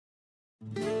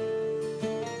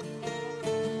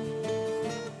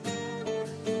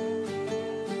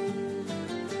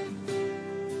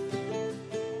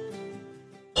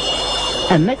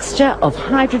A mixture of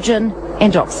hydrogen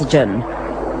and oxygen.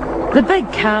 The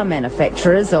big car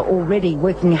manufacturers are already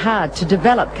working hard to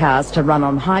develop cars to run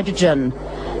on hydrogen.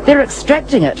 They're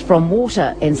extracting it from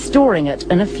water and storing it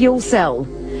in a fuel cell.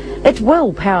 It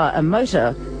will power a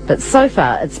motor, but so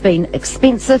far it's been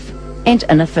expensive and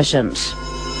inefficient.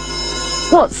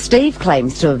 What Steve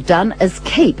claims to have done is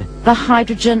keep the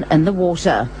hydrogen in the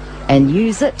water and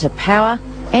use it to power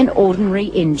an ordinary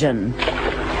engine.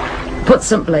 Put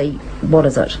simply, what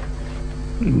is it?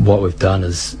 What we've done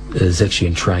is actually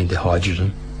entrained the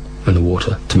hydrogen in the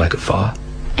water to make it fire.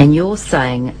 And you're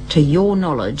saying, to your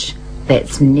knowledge,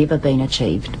 that's never been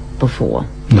achieved before?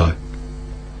 No.